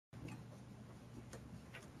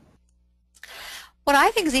What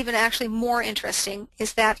I think is even actually more interesting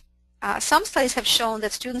is that some studies have shown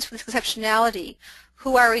that students with exceptionality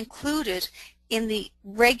who are included in the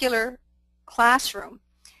regular classroom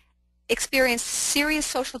experience serious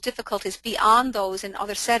social difficulties beyond those in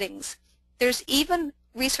other settings. There's even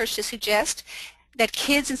research to suggest that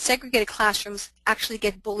kids in segregated classrooms actually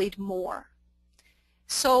get bullied more.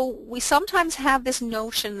 So we sometimes have this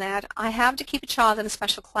notion that I have to keep a child in a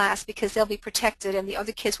special class because they'll be protected and the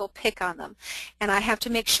other kids will pick on them, and I have to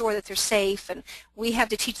make sure that they're safe, and we have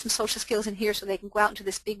to teach them social skills in here so they can go out into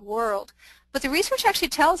this big world. But the research actually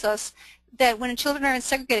tells us that when children are in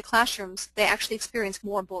segregated classrooms, they actually experience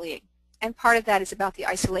more bullying, and part of that is about the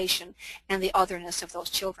isolation and the otherness of those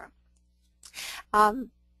children.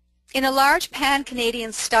 In a large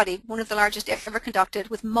pan-Canadian study, one of the largest ever conducted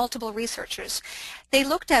with multiple researchers, they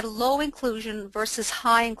looked at low inclusion versus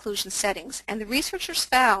high inclusion settings, and the researchers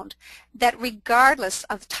found that regardless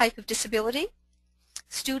of the type of disability,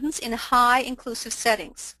 students in high inclusive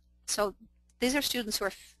settings, so these are students who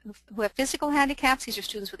have physical handicaps, these are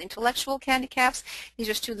students with intellectual handicaps, these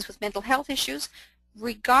are students with mental health issues,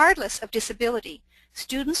 regardless of disability,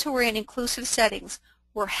 students who were in inclusive settings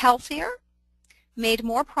were healthier, made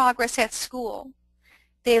more progress at school,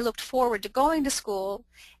 they looked forward to going to school,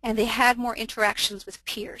 and they had more interactions with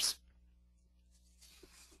peers.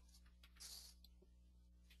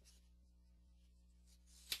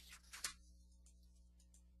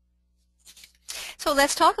 So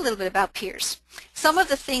let's talk a little bit about peers. Some of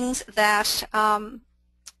the things that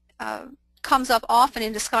comes up often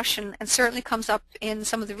in discussion, and certainly comes up in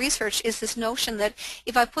some of the research, is this notion that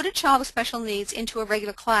if I put a child with special needs into a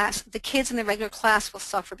regular class, the kids in the regular class will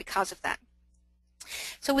suffer because of that.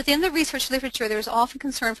 So within the research literature, there is often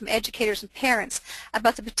concern from educators and parents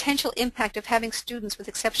about the potential impact of having students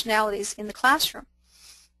with exceptionalities in the classroom.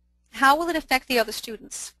 How will it affect the other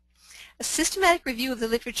students? A systematic review of the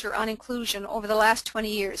literature on inclusion over the last 20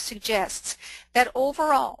 years suggests that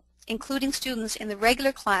overall, including students in the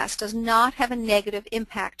regular class does not have a negative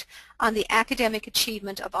impact on the academic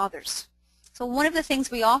achievement of others. So one of the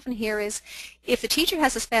things we often hear is, if the teacher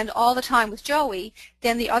has to spend all the time with Joey,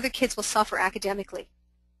 then the other kids will suffer academically.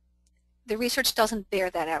 The research doesn't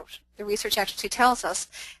bear that out. The research actually tells us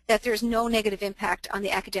that there's no negative impact on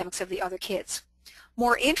the academics of the other kids.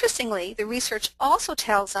 More interestingly, the research also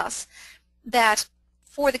tells us that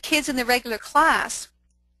for the kids in the regular class,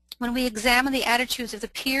 when we examine the attitudes of the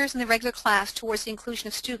peers in the regular class towards the inclusion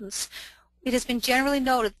of students, it has been generally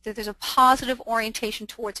noted that there's a positive orientation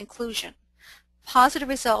towards inclusion. Positive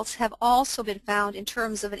results have also been found in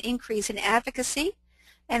terms of an increase in advocacy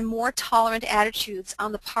and more tolerant attitudes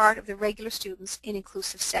on the part of the regular students in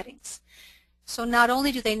inclusive settings. So not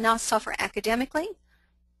only do they not suffer academically,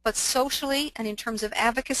 but socially and in terms of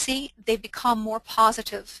advocacy, they become more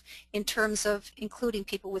positive in terms of including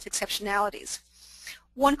people with exceptionalities.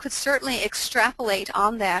 One could certainly extrapolate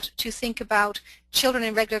on that to think about children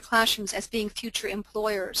in regular classrooms as being future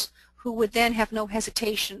employers who would then have no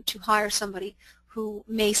hesitation to hire somebody who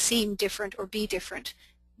may seem different or be different,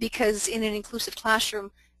 because in an inclusive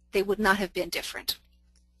classroom they would not have been different.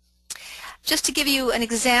 Just to give you an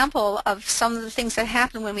example of some of the things that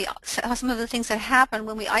happen when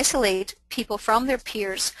we isolate people from their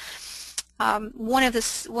peers, one of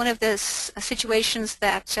the situations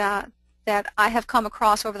that I have come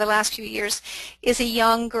across over the last few years is a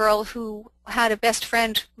young girl who had a best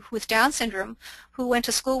friend with Down syndrome who went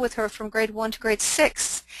to school with her from grade 1 to grade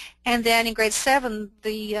 6, and then in grade 7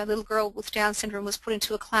 the little girl with Down syndrome was put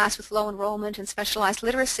into a class with low enrollment and specialized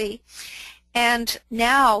literacy, and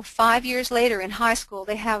now 5 years later in high school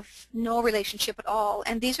they have no relationship at all.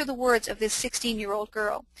 And these are the words of this 16-year-old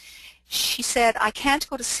girl. She said, "I can't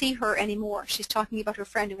go to see her anymore." She's talking about her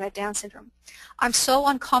friend who had Down syndrome. "I'm so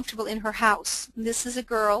uncomfortable in her house." And this is a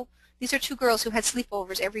girl, these are two girls who had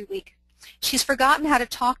sleepovers every week. "She's forgotten how to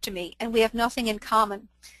talk to me, and we have nothing in common.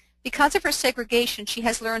 Because of her segregation, she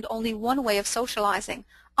has learned only one way of socializing.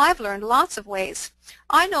 I've learned lots of ways.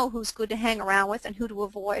 I know who's good to hang around with and who to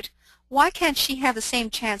avoid. Why can't she have the same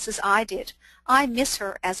chance as I did? I miss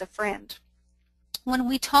her as a friend." When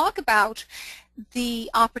we talk about the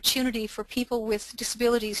opportunity for people with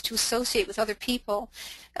disabilities to associate with other people,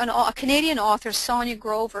 a Canadian author, Sonia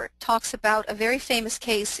Grover, talks about a very famous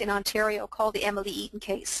case in Ontario called the Emily Eaton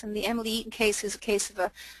case. And the Emily Eaton case is a case of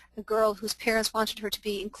a girl whose parents wanted her to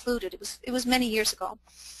be included. It was many years ago.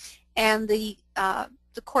 And the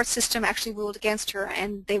court system actually ruled against her,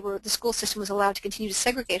 and the school system was allowed to continue to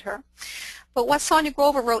segregate her. But what Sonia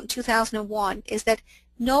Grover wrote in 2001 is that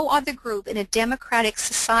no other group in a democratic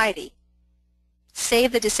society,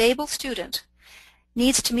 save the disabled student,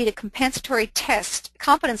 needs to meet a compensatory test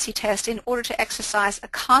competency test in order to exercise a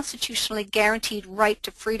constitutionally guaranteed right to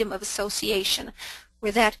freedom of association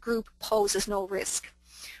where that group poses no risk.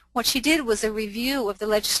 What she did was a review of the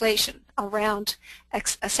legislation around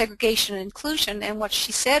segregation and inclusion, and what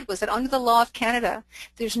she said was that under the law of Canada,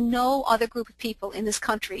 there's no other group of people in this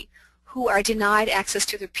country who are denied access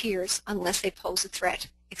to their peers unless they pose a threat,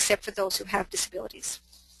 except for those who have disabilities.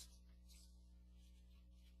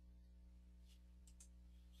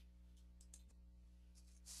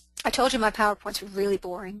 I told you my PowerPoints were really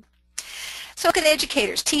boring. So look at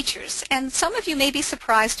educators, teachers, and some of you may be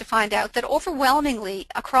surprised to find out that overwhelmingly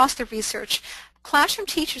across the research, classroom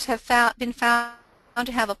teachers have been found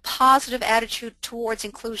to have a positive attitude towards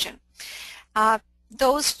inclusion.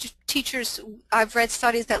 Those teachers, I've read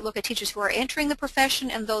studies that look at teachers who are entering the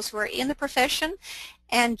profession and those who are in the profession,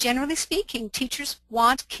 and generally speaking, teachers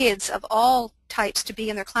want kids of all types to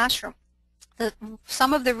be in their classroom.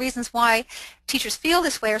 Some of the reasons why teachers feel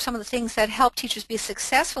this way, or some of the things that help teachers be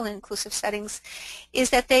successful in inclusive settings,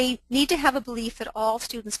 is that they need to have a belief that all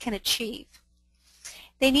students can achieve.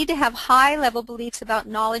 They need to have high-level beliefs about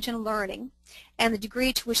knowledge and learning and the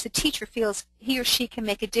degree to which the teacher feels he or she can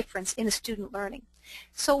make a difference in a student learning.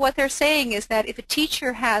 So what they're saying is that if a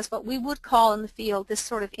teacher has what we would call in the field this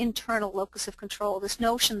sort of internal locus of control, this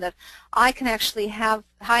notion that I can actually have,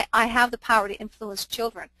 I have the power to influence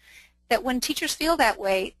children, that when teachers feel that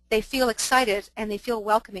way, they feel excited and they feel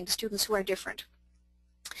welcoming to students who are different.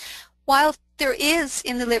 While there is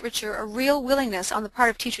in the literature a real willingness on the part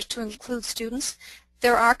of teachers to include students,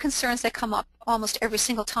 there are concerns that come up almost every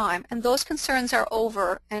single time, and those concerns are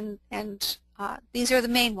over, and these are the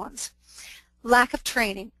main ones. Lack of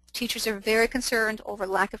training. Teachers are very concerned over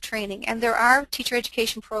lack of training, and there are teacher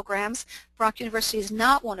education programs. Brock University is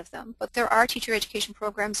not one of them, but there are teacher education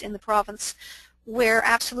programs in the province where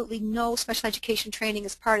absolutely no special education training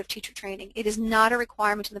is part of teacher training. It is not a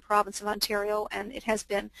requirement in the province of Ontario, and it has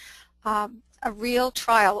been a real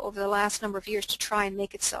trial over the last number of years to try and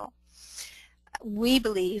make it so. We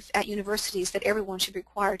believe at universities that everyone should be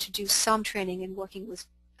required to do some training in working with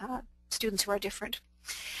students who are different.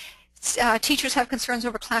 Teachers have concerns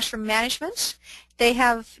over classroom management. They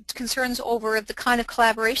have concerns over the kind of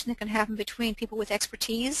collaboration that can happen between people with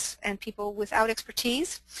expertise and people without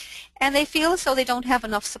expertise. And they feel as though they don't have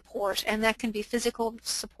enough support, and that can be physical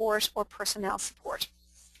support or personnel support.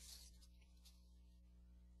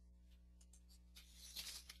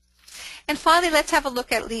 And finally, let's have a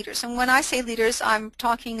look at leaders. And when I say leaders, I'm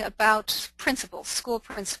talking about principals, school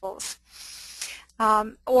principals.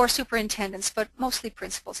 Or superintendents, but mostly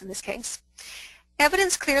principals in this case.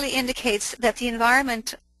 Evidence clearly indicates that the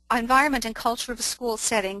environment and culture of a school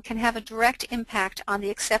setting can have a direct impact on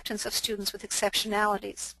the acceptance of students with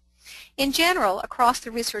exceptionalities. In general, across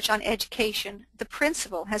the research on education, the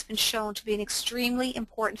principal has been shown to be an extremely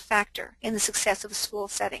important factor in the success of a school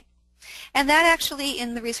setting. And that actually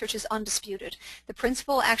in the research is undisputed. The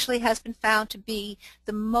principal actually has been found to be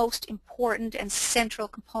the most important and central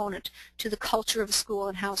component to the culture of a school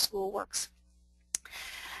and how a school works.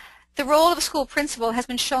 The role of a school principal has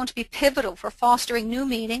been shown to be pivotal for fostering new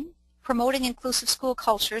meaning, promoting inclusive school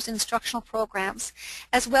cultures and instructional programs,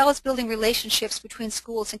 as well as building relationships between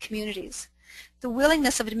schools and communities. The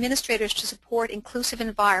willingness of administrators to support inclusive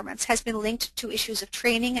environments has been linked to issues of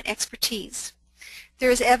training and expertise. There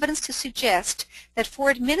is evidence to suggest that for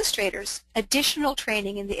administrators, additional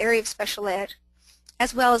training in the area of special ed,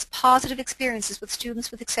 as well as positive experiences with students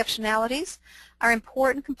with exceptionalities, are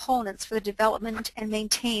important components for the development and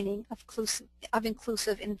maintaining of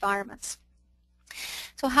inclusive environments.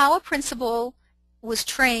 So how a principal was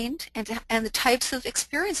trained and the types of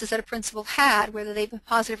experiences that a principal had, whether they be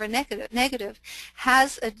positive or negative,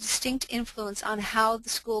 has a distinct influence on how the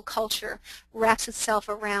school culture wraps itself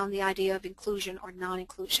around the idea of inclusion or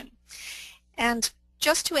non-inclusion. And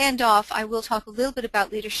just to end off, I will talk a little bit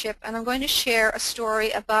about leadership, and I'm going to share a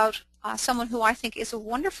story about someone who I think is a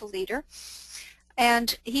wonderful leader.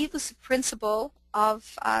 And he was the principal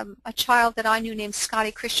of a child that I knew named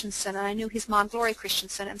Scotty Christensen, and I knew his mom, Glory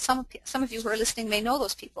Christensen, and some of you who are listening may know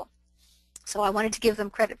those people. So I wanted to give them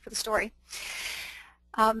credit for the story.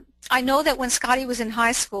 I know that when Scotty was in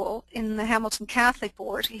high school in the Hamilton Catholic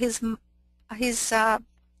Board, his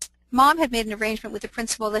mom had made an arrangement with the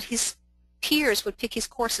principal that his peers would pick his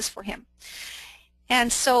courses for him.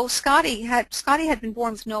 And so Scotty had been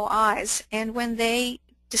born with no eyes, and when they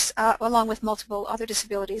along with multiple other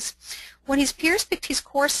disabilities. When his peers picked his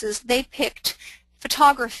courses, they picked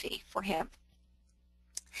photography for him.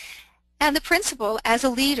 And the principal, as a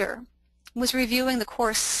leader, was reviewing the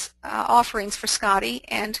course offerings for Scotty,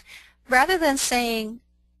 and rather than saying,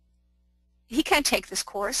 he can't take this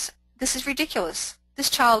course, this is ridiculous, this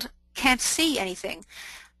child can't see anything.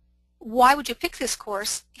 Why would you pick this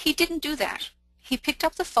course? He didn't do that. He picked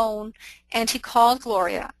up the phone and he called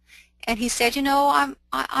Gloria and he said, you know,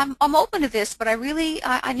 I'm open to this, but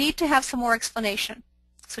I need to have some more explanation.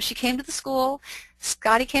 So she came to the school,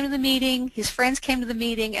 Scotty came to the meeting, his friends came to the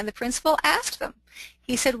meeting, and the principal asked them.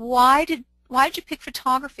 He said, why did you pick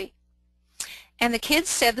photography? And the kids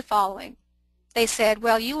said the following. They said,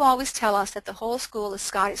 well, you always tell us that the whole school is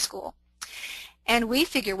Scotty's school. And we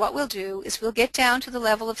figure what we'll do is we'll get down to the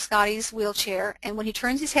level of Scotty's wheelchair, and when he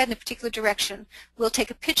turns his head in a particular direction, we'll take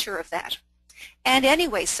a picture of that. And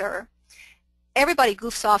anyway, sir, everybody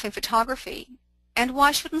goofs off in photography, and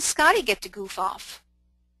why shouldn't Scotty get to goof off?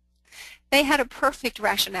 They had a perfect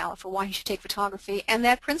rationale for why he should take photography, and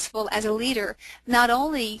that principal, as a leader, not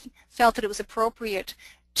only felt that it was appropriate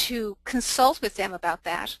to consult with them about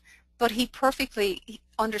that, but he perfectly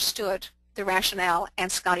understood the rationale,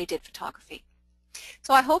 and Scotty did photography.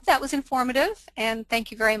 So I hope that was informative, and thank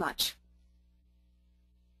you very much.